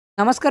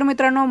नमस्कार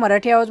मित्रांनो,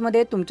 मराठी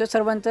आवाजमध्ये तुमचं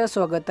सर्वांचं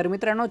स्वागत। तर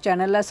मित्रांनो,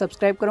 चॅनलला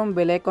सबस्क्राइब करून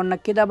बेल आयकॉन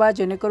नक्की दाबा,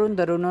 जेणेकरून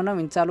दररोज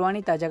नवीन चालू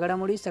आणि ताज्या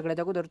घडामोडी सगळ्यात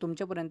अगोदर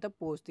तुमच्यापर्यंत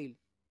पोहोचतील।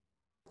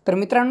 तर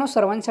मित्रांनो,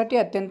 सर्वांसाठी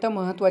अत्यंत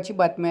महत्त्वाची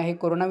बातमी आहे।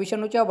 कोरोना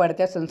विषाणूच्या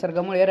वाढत्या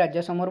संसर्गामुळे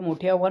राज्यासमोर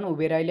मोठे आव्हान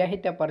उभे राहिले आहे।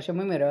 त्या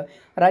पार्श्वभूमीवर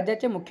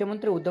राज्याचे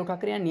मुख्यमंत्री उद्धव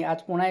ठाकरे यांनी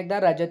आज पुन्हा एकदा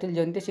राज्यातील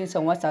जनतेशी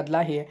संवाद साधला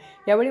आहे।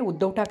 यावेळी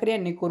उद्धव ठाकरे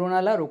यांनी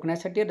कोरोनाला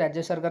रोखण्यासाठी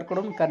राज्य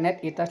सरकारकडून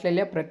करण्यात येत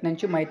असलेल्या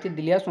प्रयत्नांची माहिती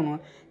दिली असून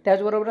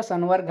त्याचबरोबर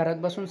सणवार घरात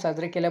बसून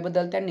साजरे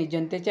केल्याबद्दल त्यांनी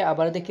जनतेचे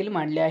आभार देखील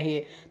मानले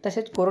आहे।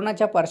 तसेच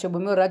कोरोनाच्या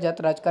पार्श्वभूमीवर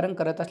राज्यात राजकारण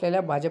करत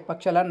असलेल्या भाजप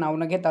पक्षाला नाव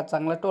न घेता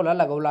चांगला टोला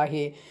लगावला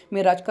आहे।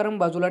 मी राजकारण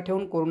बाजूला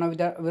ठेवून कोरोना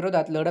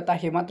विरोधात लढत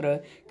आहे, मात्र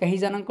काही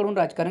जणांकडून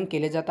राजकारण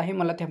केले जात आहे,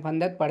 मला त्या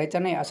फंद्यात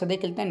पडायचं नाही असं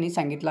देखील त्यांनी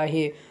सांगितलं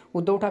आहे।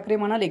 उद्धव ठाकरे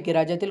म्हणाले की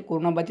राज्यातील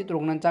कोरोनाबाधित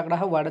रुग्णांचा आकडा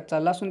हा वाढत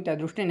चालला असून त्या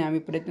दृष्टीने आम्ही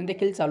प्रयत्न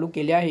देखील चालू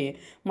केले आहे,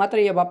 मात्र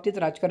या बाबतीत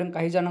राजकारण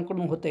काही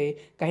जणांकडून होते,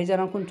 काही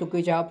जणांकडून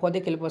चुकीच्या अफवा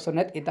देखील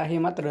पसरण्यात येत आहे।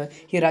 मात्र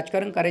ही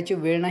राजकारण करायची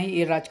वेळ नाही,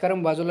 हे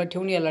राजकारण बाजूला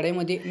ठेवून या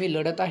लढाईमध्ये मी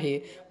लढत आहे।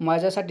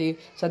 माझ्यासाठी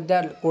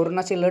सध्या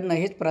कोरोनाचे लढणं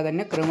हेच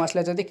प्राधान्यक्रम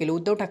असल्याचं देखील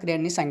उद्धव ठाकरे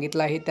यांनी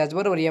सांगितलं आहे।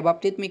 त्याचबरोबर या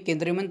बाबतीत मी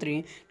केंद्रीय मंत्री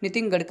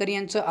नितीन गडकर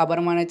यांचं आभार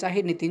मानायचं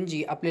आहे।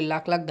 नितीनजी, आपले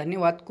लाख लाख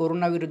धन्यवाद।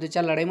 कोरोना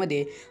विरुद्धच्या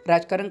लढाईमध्ये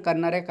राजकारण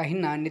करणाऱ्या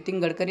काहींना नितीन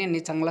गडकर यांनी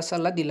चांगला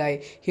सल्ला दिला आहे।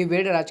 ही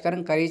वेळ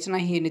राजकारण करायचं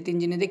नाही हे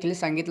नितीनजींनी देखील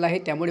सांगितलं आहे,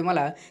 त्यामुळे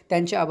मला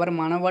त्यांचे आभार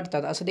मानावे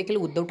वाटतात असं देखील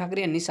उद्धव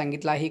ठाकरे यांनी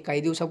सांगितलं आहे।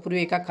 काही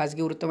दिवसापूर्वी एका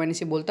खासगी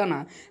वृत्तवाहिनीशी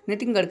बोलताना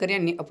नितीन गडकर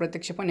यांनी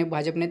अप्रत्यक्षपणे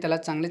भाजपने त्याला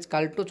चांगलेच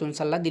काल टोचून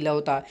सल्ला दिला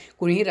होता।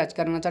 कुणीही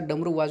राजकारणाचा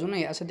डमरू वाजवू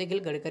नये असं देखील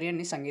गडकर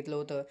यांनी सांगितलं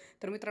होतं।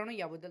 तर मित्रांनो,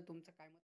 याबद्दल तुमचं काय